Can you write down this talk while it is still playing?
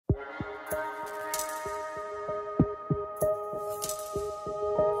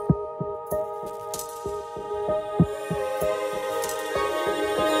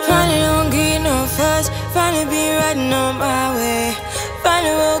be riding on my way.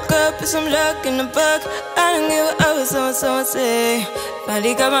 Finally woke up with some luck in the book. I don't give a what someone say.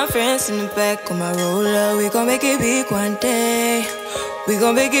 Finally got my friends in the back on my roller. We gon' make it big one day. We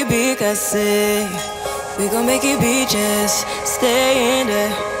gon' make it big, I say. We gon' make it big, just stay in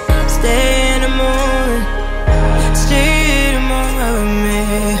there. Stay in the moment. Stay in the moment with me.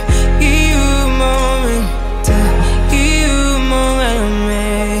 Give you a moment. Give you a moment with me.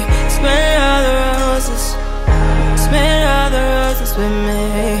 Smell all the roses. Smell all the roses with me.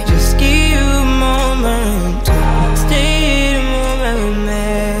 Just give you a moment. Stay in the moment with me.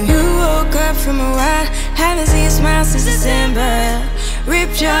 You woke up from a while. Haven't seen you smile since December.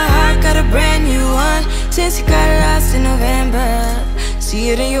 Ripped your heart, got a brand new one since you got lost in November. See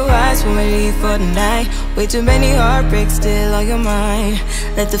it in your eyes when we leave for the night. Way too many heartbreaks still on your mind.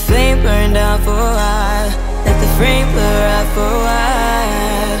 Let the flame burn down for a while. Let the flame blur out for a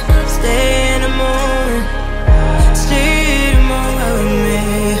while. Stay in the moment. Stay in the moment with me.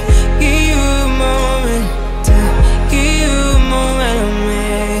 Give you a moment. Give you a moment with me.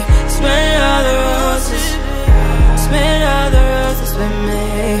 Smell all the roses. Smell all the roses with me.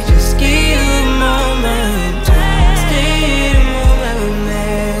 Just give you a moment. Stay in the moment with me.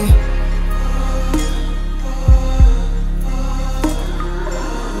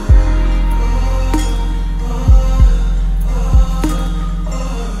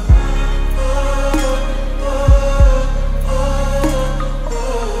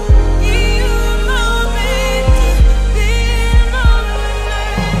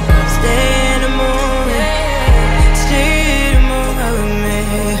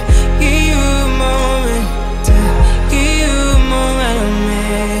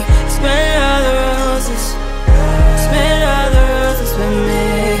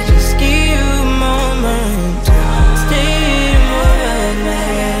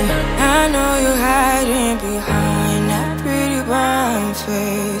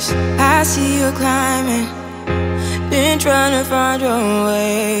 I see you climbing, been trying to find your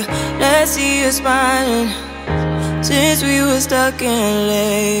way. Let's see you smiling. Since we were stuck in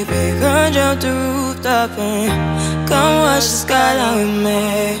LA, babe, come jump the rooftop and come watch the skyline with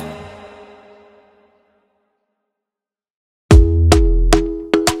me.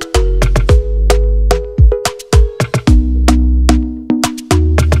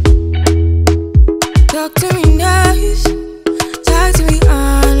 Talk to me nice, talk to me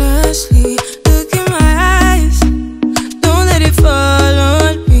honestly. Look in my eyes, don't let it fall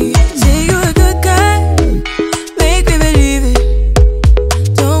on me. Say you're a good guy, make me believe it.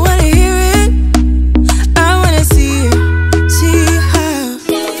 Don't wanna hear it, I wanna see it. See how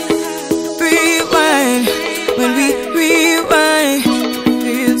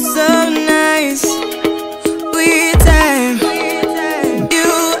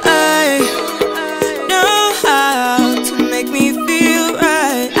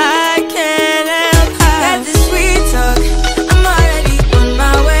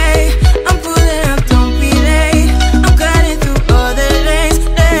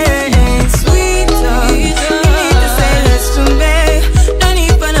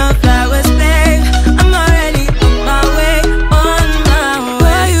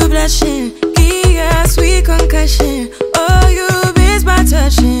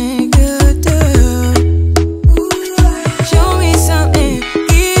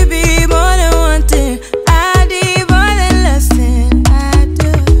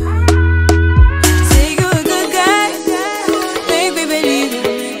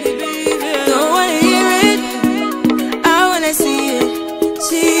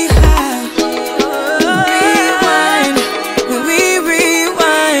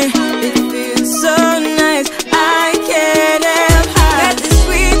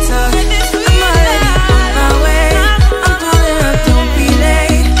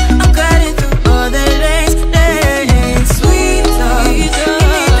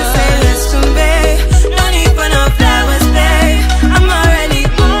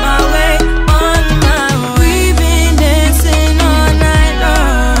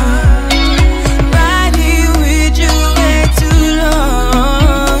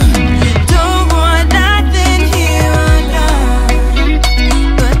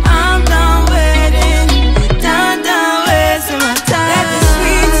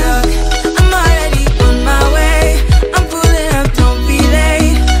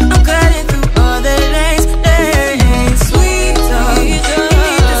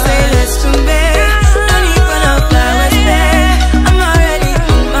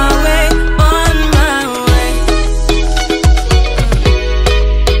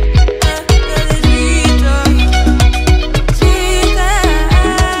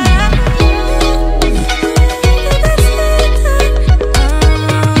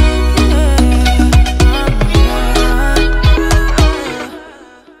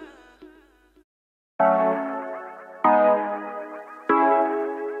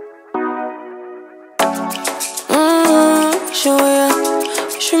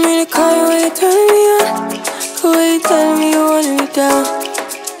You mean to call you when you're turning me on? The way you telling me you wanted me down.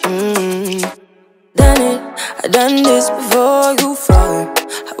 Done it, I done this before you falling.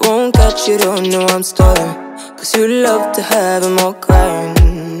 I won't catch you, don't know I'm stalling. Cause you love to have them all crying.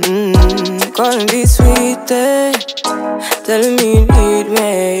 Calling me sweet, telling me you need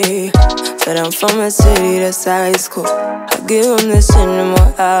me. But I'm from a city that's high school. I give them this and the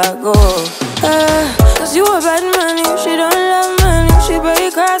more I go. Cause you a bad money, she don't love money. She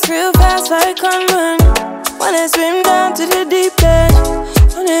break hearts real fast like Conman. Wanna swim down to the deep end.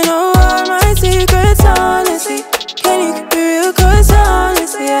 Wanna know all my secrets, honestly. Can you keep it real? Cause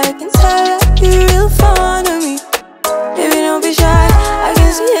honestly, I can tell that you're real fond of me. Baby, don't be shy, I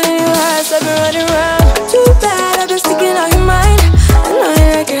can see it in your eyes. I've been running around. Too bad, I've been sticking out your mind. I know you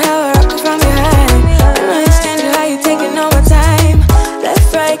like it how I rock it from behind. I know you stand it how you taking all my time.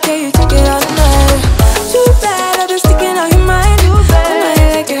 Left, right, can you take it all night? Too bad, I've been sticking out your mind. I know you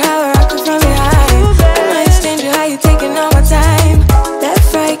like it how I rock it from behind. I know you stand it how you taking all my time.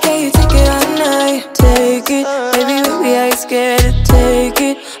 Left, right, can you take it all night? Take it, baby, baby, I ain't scared to take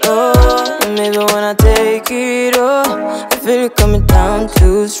it. Oh, and maybe when I take it, oh, I feel it coming down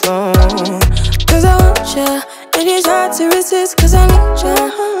too strong. Cause I want ya, and it's hard to resist cause I need ya.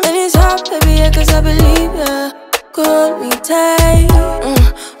 And it's hard, baby, yeah, cause I believe ya. Hold me tight,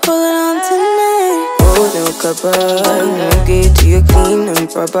 holding on tonight. Holding a couple, get to you clean and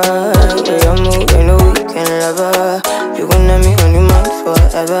proper. Way I move, ain't no weekend lover. You gon' have me on your mind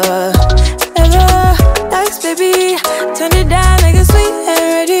forever. Ever, thanks baby, turn it down like a sweet and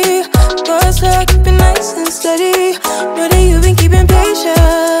ready. Go slow, keep it nice and steady. Know that you've been keeping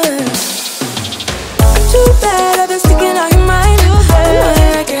patience. Too bad, I've been sticking out your mind. I know you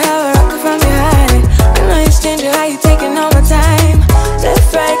like it how I rock it from behind. I know you stand it how you taking all my time.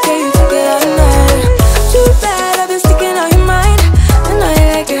 Left, right, can you take it all night? Too bad, I've been sticking out your mind. I know you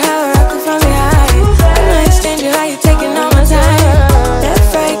like it how I rock it from behind. I know you stand it how you taking all my time.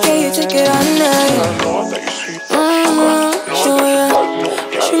 Left, right, can you take it all night? Sure, yeah.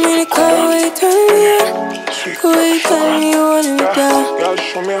 You mean to call you when you're turning me on? The way you telling me you wanted me down.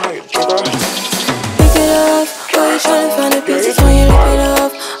 Show me how you do that. Why you tryna find the pieces when you rip it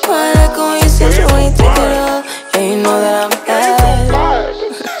off? Why I like it when you sit it when you take it off? Yeah, you know that I'm bad.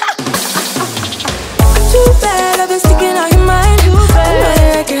 Too bad, I've been sticking out your mind. I know you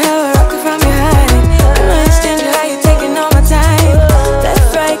like it how I rock it from behind. I know you stand it how you taking all my time.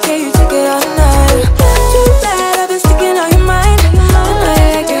 Left, right, can you take it all night? Too bad, I've been sticking out your mind. I know you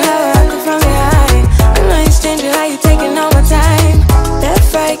like it how I rock it from behind. I know you stand it how you taking all my time.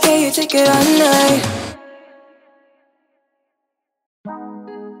 Left, right, can you take it all night?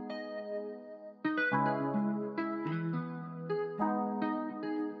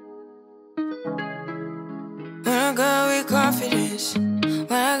 When I go with confidence,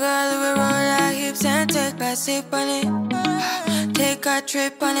 when I go with roll our hips and take back sip on it, take a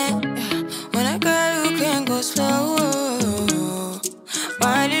trip on it. When I go, you can go slow.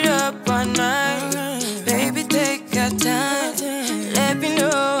 Wind it up all night, baby, take your time. Let me know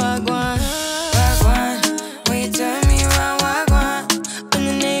what I want. When you turn me around, what I want. When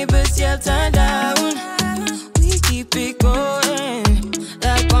the neighbors yell turn down, we keep it going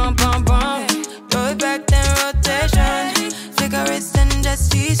like bum bum bum. Throw it back then rotation. Cigarettes and that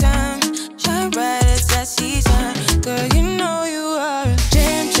season. Shine bright as that season. Girl, you know you are a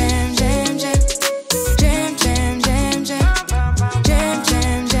jam, jam, jam, jam. Jam, jam, jam, jam. Jam,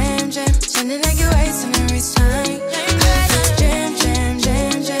 jam, jam, jam. Sounding like you're wasting every time. Jam, jam,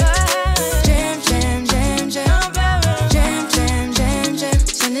 jam, jam. Jam, jam, jam, jam. Jam, jam, jam, jam.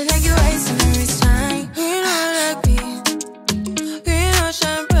 Sounding like you're wasting every time. We know like me. We know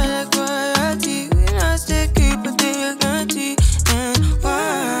shine bright like royalty. We know stay keep a dignity and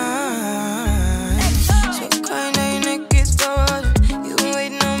wine. So kind of your neck is stolen. You been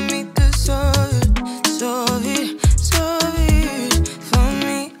waiting on me to solve it, solve it, solve it for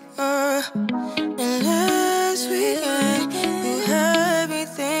me. And last weekend you had me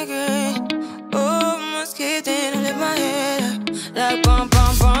thinking, oh, must keep thinking, lift my head up like bum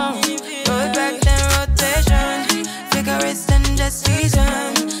bum bum. Throw it back then rotation. Cigarettes and that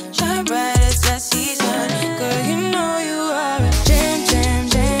season. Shine bright as that season. Girl, you know you are a jam, jam,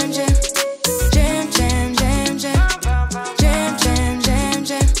 jam, jam. Jam, jam, jam, jam. Jam, jam, jam,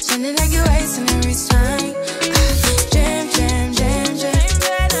 jam. Sounding like you're wasting every time. Jam, jam, jam, jam.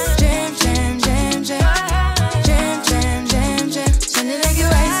 Jam, jam, jam, jam. Jam, jam, jam, jam. Sounding like you're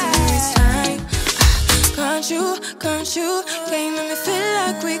wasting every time. Can't you? Yeah, you make me feel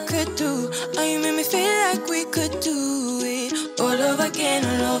like we could do. Oh, you make me feel like we could do it all over again,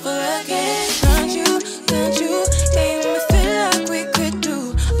 all over again. Can't you? Yeah, you make me feel like we could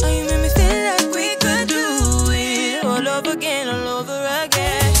do.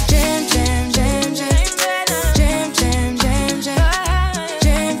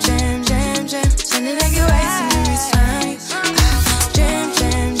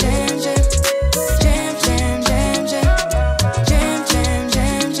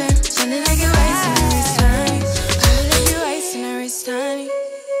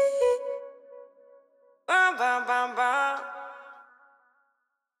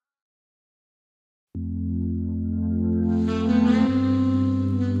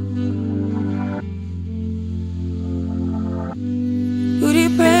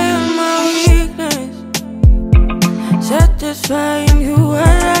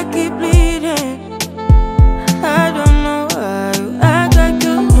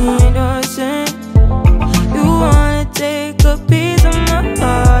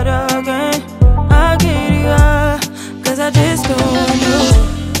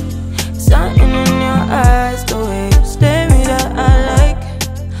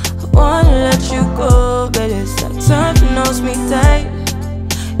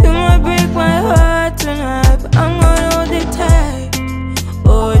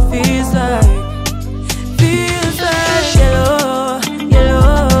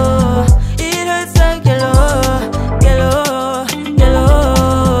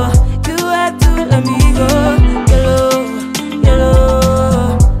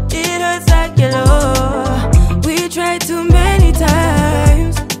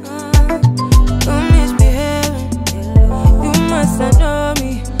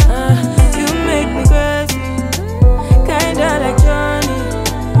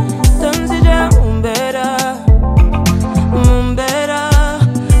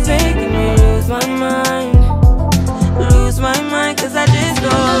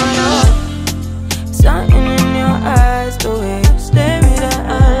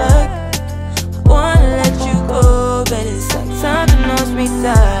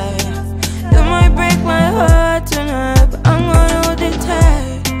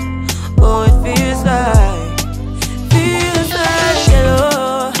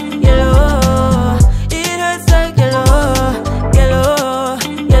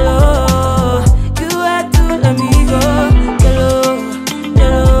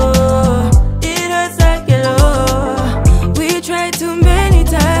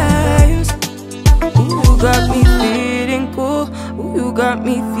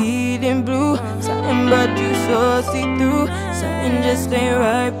 see through. Something just ain't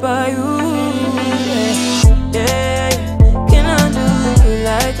right by you. Yeah, can I do you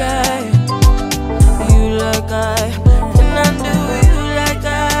like I? You like I? Can I do you like I?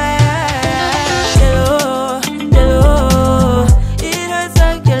 Yellow, yellow, it hurts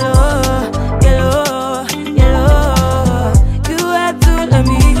like yellow, yellow, yellow. You had to let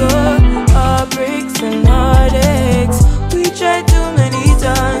me go. Heartbreaks and heartaches, we tried too many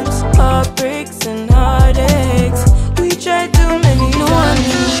times. Heartbreaks and heartaches, we tried too many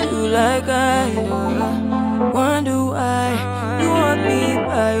times. You like I, wonder why you want me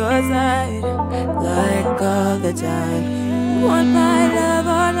by your side, like all the time. You want my love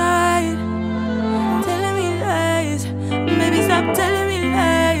all night, telling me lies. Maybe stop telling me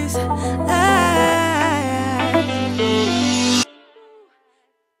lies.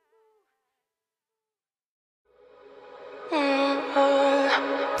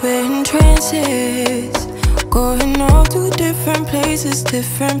 We're in trances, going off to different places,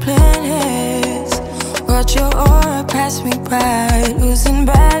 different planets. Watch your aura pass me by, losing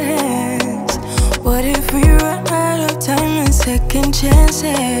balance. What if we run out of time and second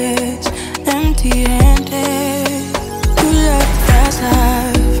chances? Empty-handed. You like the fast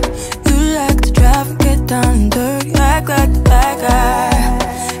life, you like to drive and get down and dirty, act like the bad guy.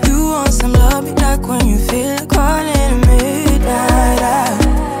 You want some love, be like when you feel like calling at midnight.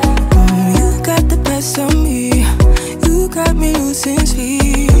 You got the best of me, you got me losing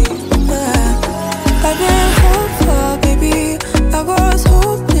sleep. I've been hopeful, baby, I was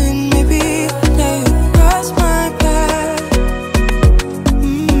hoping maybe that you crossed my path.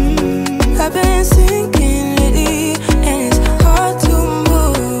 I've been sinking lately, and it's hard to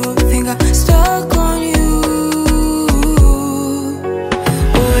move. Think I'm stuck on you.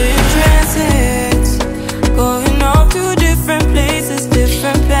 We're in trances, going off to different places,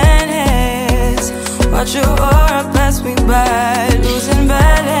 different planets. Watch your aura pass me by, losing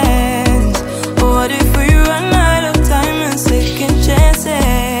balance. What if we run out of time and second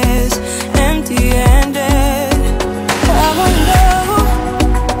chances? Empty-handed. I wonder,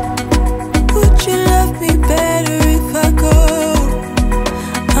 would you love me better if I go?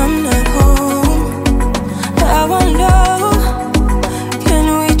 I'm not home. I wonder, can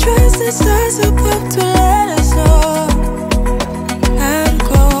we trust the stars above to let us know? I'd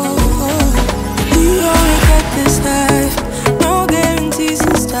go. We only get this life, no guarantees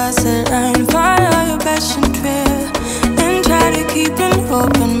and stars align. Follow your passion trail and try to keep an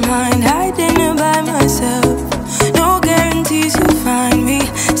open mind. Hiding by myself, no guarantees you'll find me.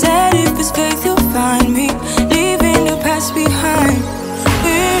 Said if it's faith you'll find me, leaving the past behind.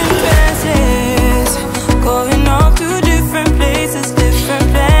 We're in trances, going off to different places, different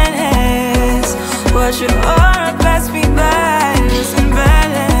planets. Watch your aura pass me by, losing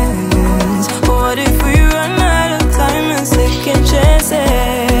balance. What if we run out of time and second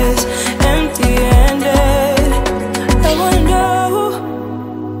chances? Empty-handed. I wonder,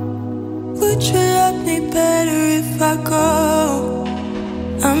 would you love me better if I go?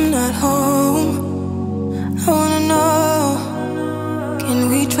 I'm not home. I wanna know, can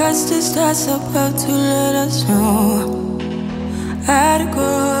we trust the stars above to let us know? I'd go,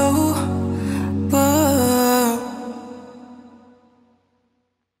 whoa.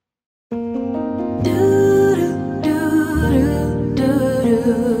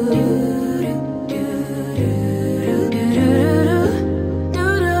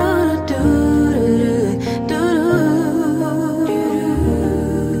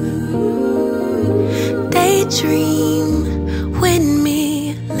 Daydream with me,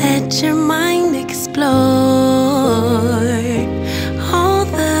 let your mind explore all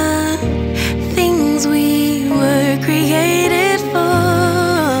the things we were created for.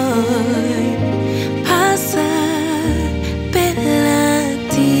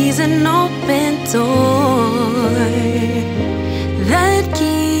 Possibilities, an open door that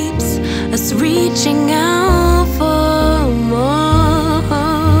keeps us reaching out for more.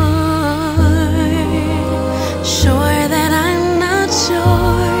 Sure that I'm not sure,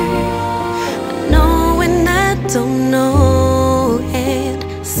 I know and I don't know, and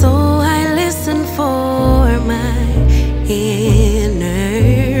so I listen for my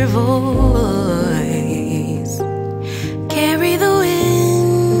inner voice. Carry the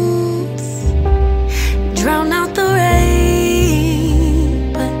winds, drown out the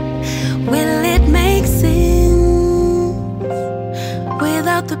rain, but will it make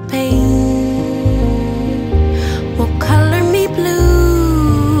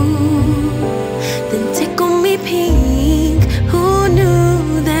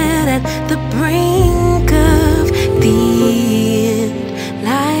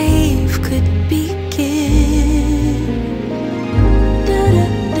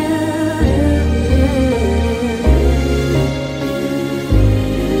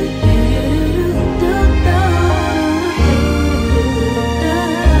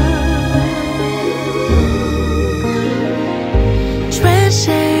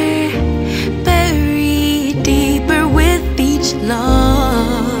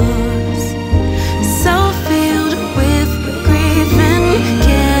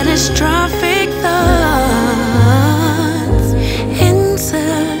catastrophic thoughts,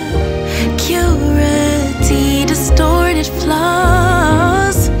 insecurity, distorted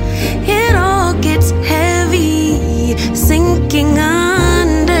flaws. It all gets heavy, sinking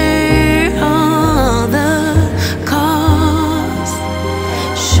under all the cost.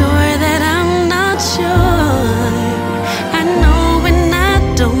 Sure that I'm not sure. I know when I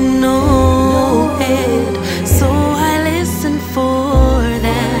don't know it, so I listen for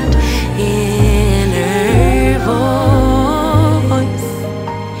that inner voice.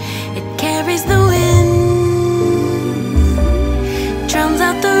 It carries the wind, drowns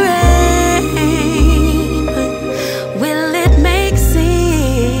out the rain. But will it make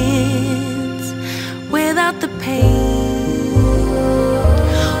sense without the pain?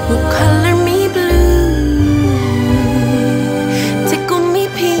 Will color me blue, tickle me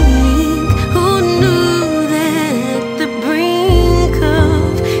pink. Who knew that at the brink of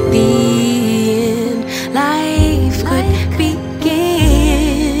the end, life could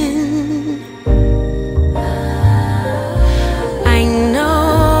begin? I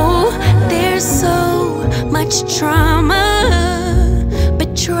know there's so much trauma, but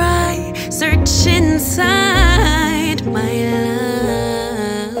try search inside my love.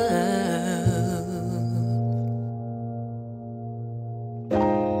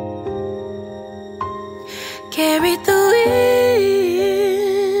 Carried the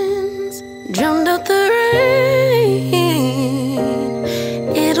winds, drowned out the rain.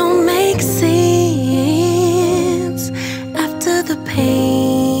 It'll make sense after the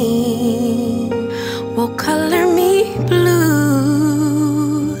pain. Will color me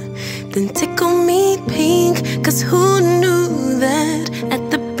blue, then tickle me pink. 'Cause who